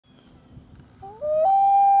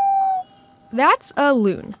That's a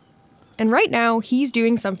loon. And right now, he's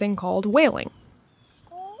doing something called wailing.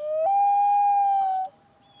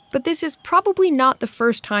 But this is probably not the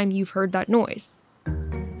first time you've heard that noise.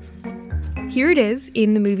 Here it is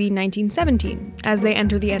in the movie 1917, as they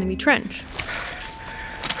enter the enemy trench.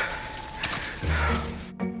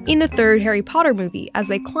 In the third Harry Potter movie, as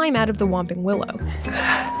they climb out of the Whomping Willow.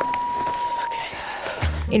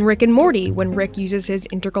 In Rick and Morty, when Rick uses his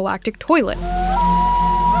intergalactic toilet.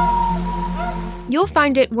 You'll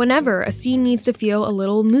find it whenever a scene needs to feel a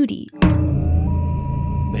little moody.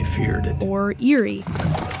 They feared it. Or eerie.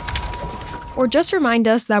 Or just remind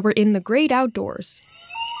us that we're in the great outdoors.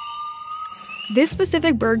 This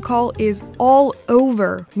specific bird call is all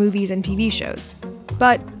over movies and TV shows,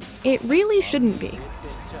 but it really shouldn't be.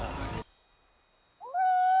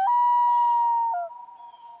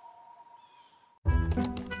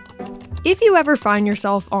 If you ever find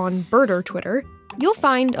yourself on birder Twitter, you'll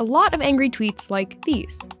find a lot of angry tweets like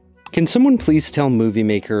these. Can someone please tell movie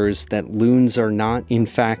makers that loons are not, in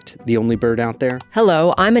fact, the only bird out there?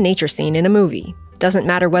 Hello, I'm a nature scene in a movie. Doesn't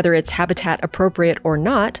matter whether it's habitat appropriate or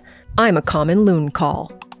not, I'm a common loon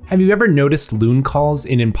call. Have you ever noticed loon calls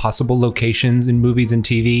in impossible locations in movies and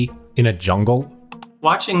TV? In a jungle?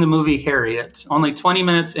 Watching the movie Harriet, only 20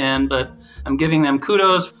 minutes in, but I'm giving them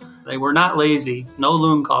kudos. They were not lazy. No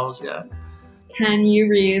loon calls yet. Can you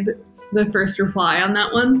read the first reply on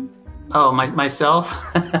that one? Oh,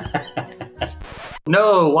 myself?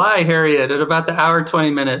 No, why, Harriet? At about the hour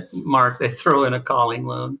 20-minute mark, they throw in a calling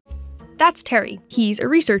loon. That's Terry. He's a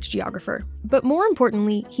research geographer, but more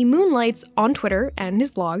importantly, he moonlights on Twitter and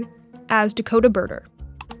his blog as Dakota Birder.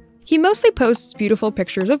 He mostly posts beautiful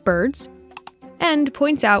pictures of birds and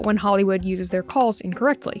points out when Hollywood uses their calls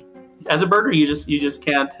incorrectly. As a birder,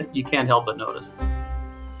 you can't help but notice.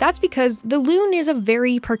 That's because the loon is a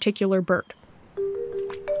very particular bird.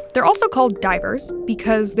 They're also called divers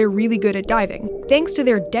because they're really good at diving, thanks to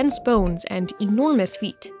their dense bones and enormous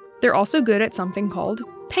feet. They're also good at something called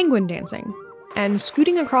penguin dancing, and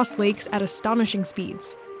scooting across lakes at astonishing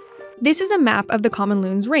speeds. This is a map of the common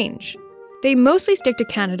loon's range. They mostly stick to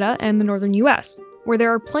Canada and the northern US, where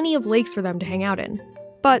there are plenty of lakes for them to hang out in.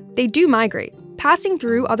 But they do migrate, passing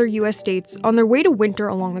through other US states on their way to winter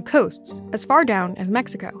along the coasts, as far down as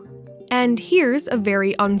Mexico. And here's a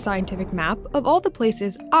very unscientific map of all the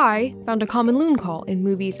places I found a common loon call in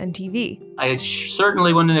movies and TV. I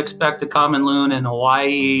certainly wouldn't expect a common loon in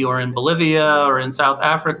Hawaii or in Bolivia or in South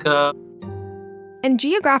Africa. And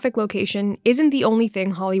geographic location isn't the only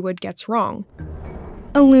thing Hollywood gets wrong.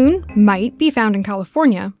 A loon might be found in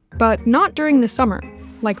California, but not during the summer,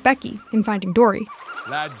 like Becky in Finding Dory.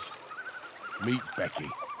 Lads, meet Becky.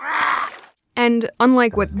 And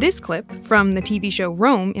unlike what this clip from the TV show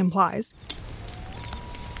Rome implies,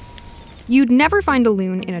 you'd never find a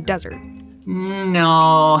loon in a desert.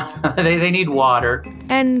 No, they need water.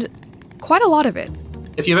 And quite a lot of it.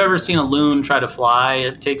 If you've ever seen a loon try to fly,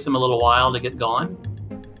 it takes them a little while to get going.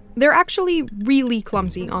 They're actually really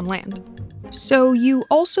clumsy on land. So you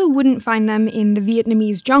also wouldn't find them in the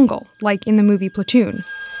Vietnamese jungle, like in the movie Platoon.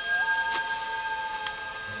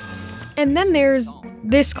 And then there's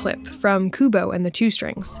this clip from Kubo and the Two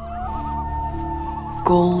Strings.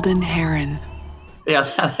 Golden heron. Yeah,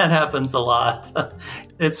 that happens a lot.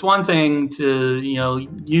 It's one thing to,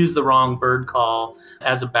 use the wrong bird call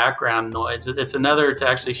as a background noise. It's another to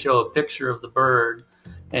actually show a picture of the bird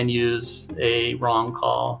and use a wrong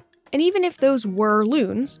call. And even if those were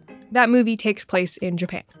loons, that movie takes place in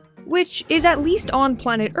Japan, which is at least on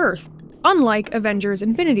planet Earth, unlike Avengers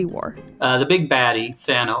Infinity War. The big baddie,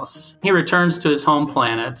 Thanos, he returns to his home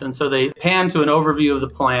planet, and so they pan to an overview of the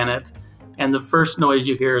planet, and the first noise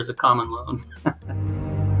you hear is a common loon.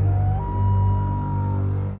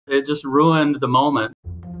 It just ruined the moment.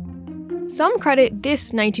 Some credit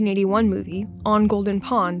this 1981 movie, On Golden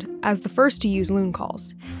Pond, as the first to use loon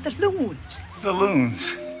calls. The loons. The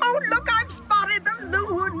loons. Oh, look, I've spotted the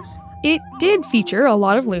loons. It did feature a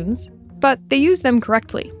lot of loons, but they used them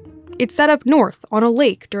correctly. It's set up north on a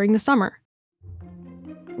lake during the summer.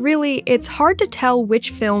 Really, it's hard to tell which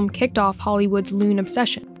film kicked off Hollywood's loon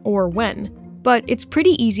obsession, or when, but it's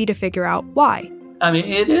pretty easy to figure out why. I mean,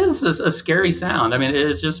 it is a scary sound. I mean,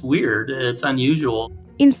 it's just weird. It's unusual.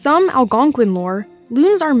 In some Algonquin lore,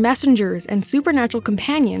 loons are messengers and supernatural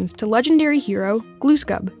companions to legendary hero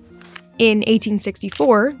Glooskap. In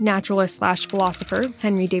 1864, naturalist/philosopher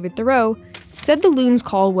Henry David Thoreau said the loon's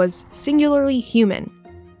call was singularly human.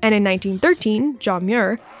 And in 1913, John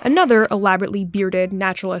Muir, another elaborately bearded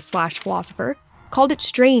naturalist/philosopher, called it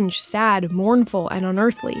strange, sad, mournful, and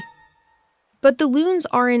unearthly. But the loons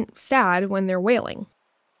aren't sad when they're wailing.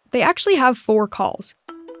 They actually have 4 calls.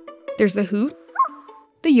 There's the hoot,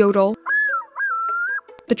 the yodel,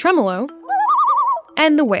 the tremolo,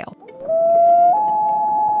 and the wail.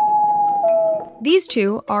 These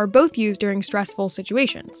two are both used during stressful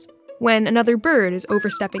situations, when another bird is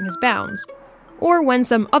overstepping his bounds, or when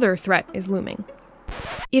some other threat is looming.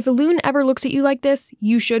 If a loon ever looks at you like this,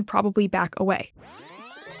 you should probably back away.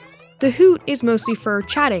 The hoot is mostly for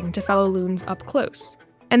chatting to fellow loons up close.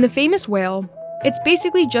 And the famous wail, it's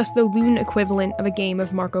basically just the loon equivalent of a game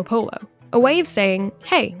of Marco Polo, a way of saying,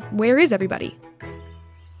 hey, where is everybody?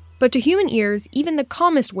 But to human ears, even the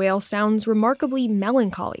calmest wail sounds remarkably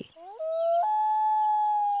melancholy.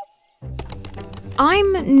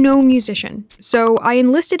 I'm no musician, so I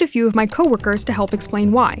enlisted a few of my coworkers to help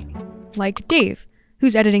explain why, like Dave,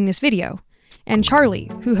 who's editing this video, and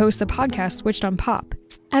Charlie, who hosts the podcast Switched on Pop,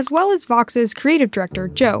 as well as Vox's creative director,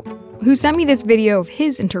 Joe, who sent me this video of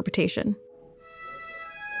his interpretation.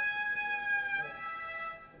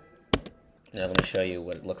 Now let me show you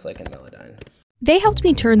what it looks like in Melodyne. They helped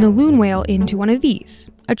me turn the loon wail into one of these,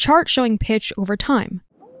 a chart showing pitch over time.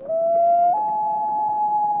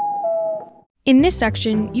 In this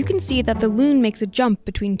section, you can see that the loon makes a jump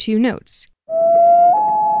between two notes.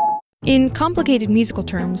 In complicated musical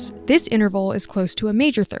terms, this interval is close to a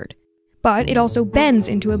major third, but it also bends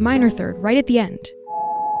into a minor third right at the end.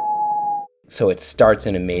 So it starts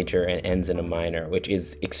in a major and ends in a minor, which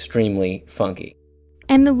is extremely funky.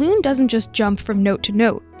 And the loon doesn't just jump from note to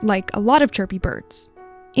note, like a lot of chirpy birds.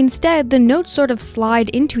 Instead, the notes sort of slide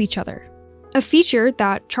into each other. A feature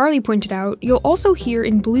that Charlie pointed out you'll also hear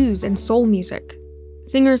in blues and soul music.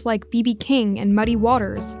 Singers like B.B. King and Muddy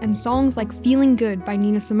Waters, and songs like Feeling Good by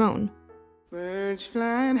Nina Simone. Birds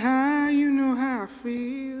flying high, you know how I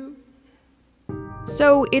feel.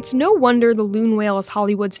 So it's no wonder the loon wail is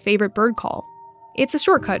Hollywood's favorite bird call. It's a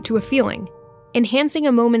shortcut to a feeling, enhancing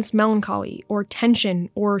a moment's melancholy, or tension,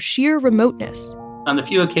 or sheer remoteness. On the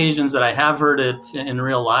few occasions that I have heard it in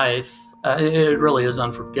real life, it really is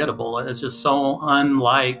unforgettable. It's just so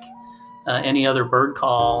unlike any other bird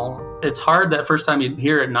call. It's hard that first time you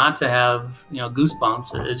hear it not to have,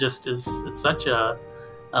 goosebumps. It just is such a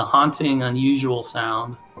haunting, unusual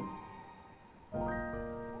sound.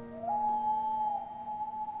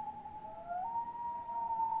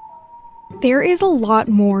 There is a lot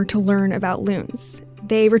more to learn about loons.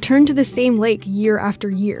 They return to the same lake year after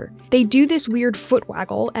year. They do this weird foot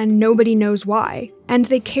waggle, and nobody knows why. And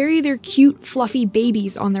they carry their cute, fluffy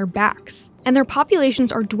babies on their backs. And their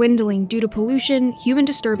populations are dwindling due to pollution, human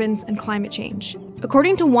disturbance, and climate change.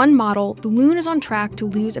 According to one model, the loon is on track to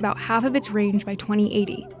lose about half of its range by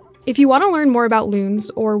 2080. If you want to learn more about loons,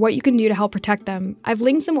 or what you can do to help protect them, I've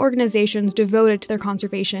linked some organizations devoted to their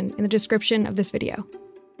conservation in the description of this video.